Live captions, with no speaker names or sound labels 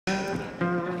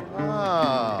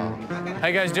How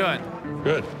you guys doing?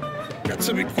 Good. Got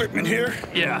some equipment here.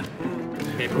 Yeah.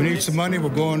 We need some money. We're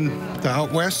going to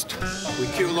out west. We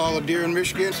killed all the deer in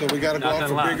Michigan, so we got to go out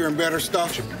for bigger and better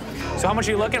stuff. So how much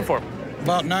are you looking for?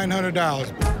 About $900.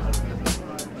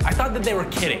 I thought that they were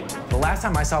kidding. The last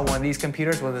time I saw one of these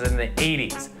computers was in the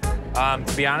 80s.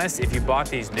 To be honest, if you bought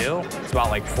these new, it's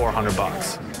about like 400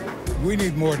 bucks. We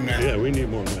need more than that. Yeah, we need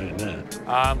more money than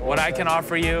that. What I can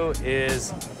offer you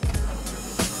is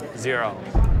zero.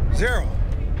 Zero.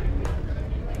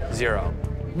 Zero.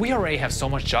 We already have so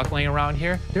much junk laying around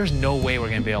here, there's no way we're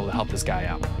gonna be able to help this guy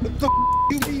out. What the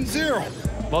you mean zero?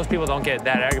 Most people don't get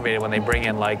that aggravated when they bring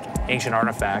in like ancient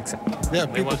artifacts. Yeah,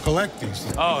 people collect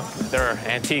these. Oh, they're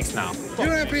antiques now. You don't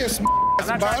have to be a I'm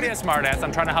not trying to be a smart ass,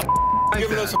 I'm trying to help.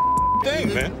 Giving us a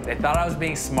thing, man. They thought I was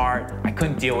being smart. I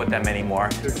couldn't deal with them anymore.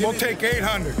 We'll take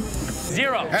 800.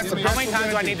 Zero. How many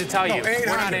times do I need to tell you? No, 800.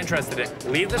 We're not interested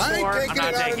in. Leave the store. I ain't taking I'm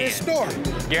not it out of taking this it.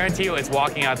 store. Guarantee you, it's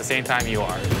walking out at the same time you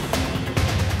are.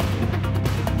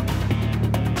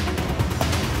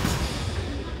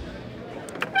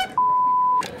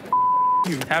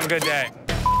 Have a good day.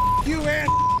 You and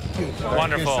you.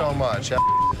 Wonderful. Thank you so much.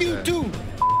 You too.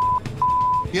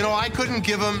 You know, I couldn't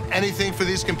give them anything for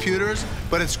these computers,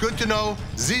 but it's good to know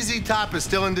ZZ Top is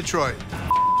still in Detroit.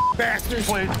 Bastards.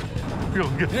 Wait, feel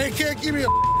good. They can't give me a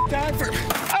dime for...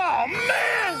 Oh,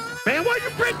 man! Man, why you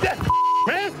break that,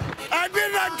 man?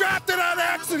 I dropped it on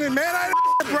accident, man. I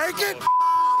didn't break it.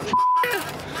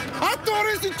 I thought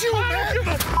it was you, man.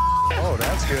 Oh,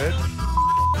 that's good.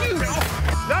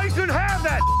 Now you should have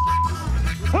that.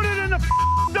 Put it in the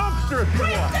dumpster if you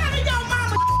want. Take your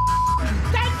mama.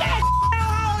 Take that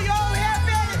home, you old hair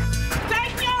bitch.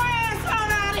 Take your ass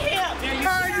on out of here.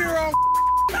 Mind your own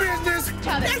business.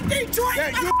 That's Detroit.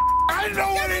 Yeah, you, I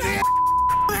know what it is.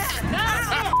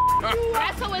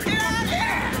 That's who it's Get out of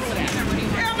here.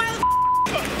 Yeah, mother.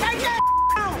 Take that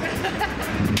home.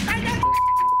 Take that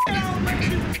home with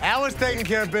you. Al's taking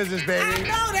care of business, baby. I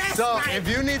know that's So right. if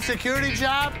you need security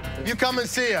job, you come and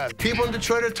see us. People in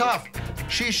Detroit are tough.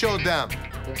 She showed them.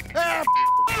 Ah,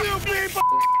 you people.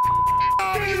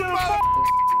 Oh, you mother.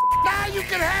 Now you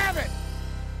can have